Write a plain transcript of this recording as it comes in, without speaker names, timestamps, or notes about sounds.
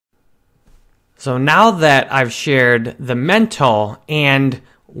So now that I've shared the mental and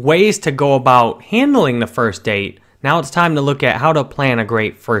ways to go about handling the first date, now it's time to look at how to plan a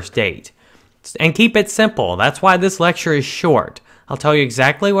great first date. And keep it simple. That's why this lecture is short. I'll tell you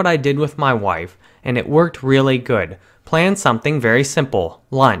exactly what I did with my wife, and it worked really good. Plan something very simple.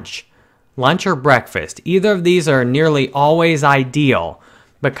 Lunch. Lunch or breakfast. Either of these are nearly always ideal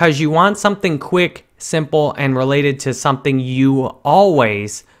because you want something quick, simple, and related to something you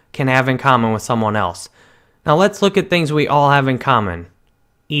always can have in common with someone else. Now let's look at things we all have in common.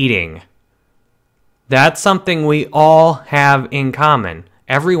 Eating. That's something we all have in common.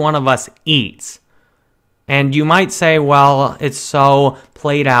 Every one of us eats. And you might say, well, it's so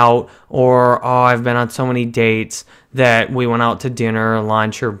played out, or, oh, I've been on so many dates that we went out to dinner or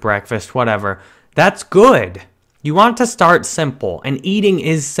lunch or breakfast, whatever. That's good. You want to start simple, and eating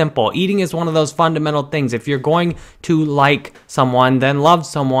is simple. Eating is one of those fundamental things. If you're going to like someone, then love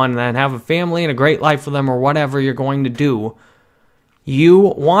someone, then have a family and a great life with them, or whatever you're going to do, you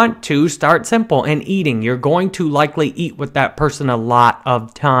want to start simple in eating. You're going to likely eat with that person a lot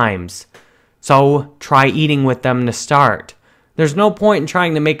of times. So try eating with them to start. There's no point in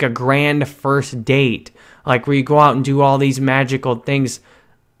trying to make a grand first date, like where you go out and do all these magical things.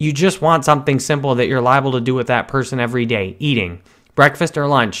 You just want something simple that you're liable to do with that person every day. Eating. Breakfast or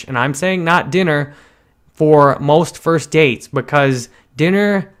lunch. And I'm saying not dinner for most first dates because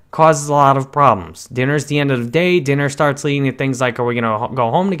dinner causes a lot of problems. Dinner's the end of the day. Dinner starts leading to things like, are we going to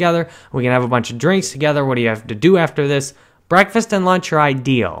go home together? Are we going to have a bunch of drinks together? What do you have to do after this? Breakfast and lunch are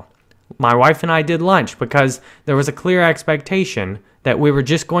ideal. My wife and I did lunch because there was a clear expectation that we were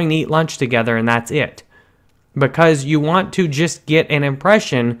just going to eat lunch together and that's it. Because you want to just get an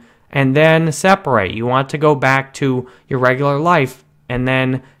impression and then separate. You want to go back to your regular life and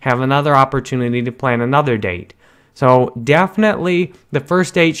then have another opportunity to plan another date. So definitely the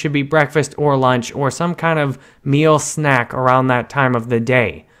first date should be breakfast or lunch or some kind of meal snack around that time of the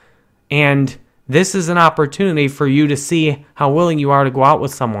day. And this is an opportunity for you to see how willing you are to go out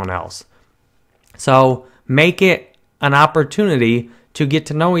with someone else. So make it an opportunity to get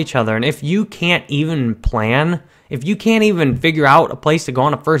to know each other. And if you can't even plan, if you can't even figure out a place to go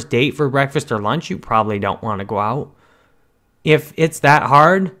on a first date for breakfast or lunch, you probably don't want to go out. If it's that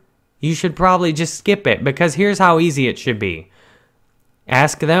hard, you should probably just skip it because here's how easy it should be.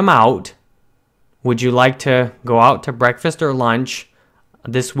 Ask them out. Would you like to go out to breakfast or lunch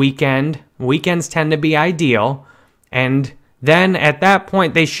this weekend? Weekends tend to be ideal. And then at that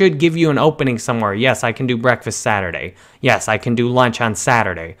point, they should give you an opening somewhere. Yes, I can do breakfast Saturday. Yes, I can do lunch on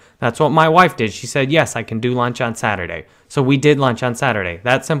Saturday. That's what my wife did. She said, yes, I can do lunch on Saturday. So we did lunch on Saturday.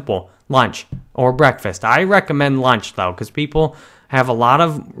 That's simple. Lunch or breakfast. I recommend lunch, though, because people have a lot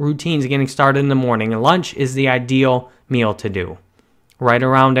of routines getting started in the morning. And lunch is the ideal meal to do. Right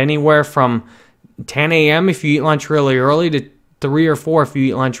around anywhere from 10 a.m. if you eat lunch really early to 3 or 4 if you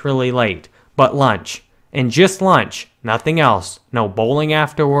eat lunch really late. But lunch. And just lunch, nothing else. No bowling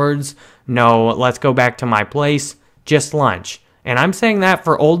afterwards, no let's go back to my place, just lunch. And I'm saying that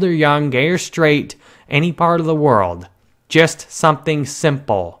for old or young, gay or straight, any part of the world. Just something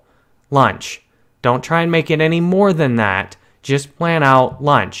simple. Lunch. Don't try and make it any more than that. Just plan out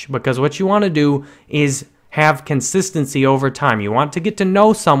lunch. Because what you want to do is have consistency over time. You want to get to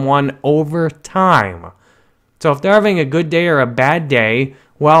know someone over time. So if they're having a good day or a bad day,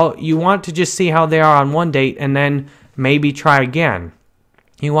 well, you want to just see how they are on one date and then maybe try again.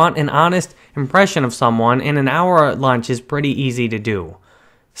 You want an honest impression of someone, and an hour at lunch is pretty easy to do.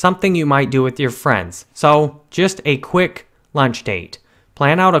 Something you might do with your friends. So, just a quick lunch date.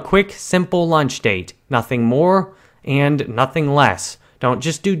 Plan out a quick, simple lunch date. Nothing more and nothing less. Don't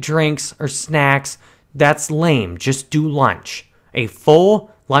just do drinks or snacks. That's lame. Just do lunch. A full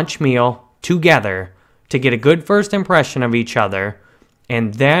lunch meal together to get a good first impression of each other.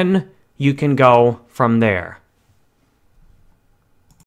 And then you can go from there.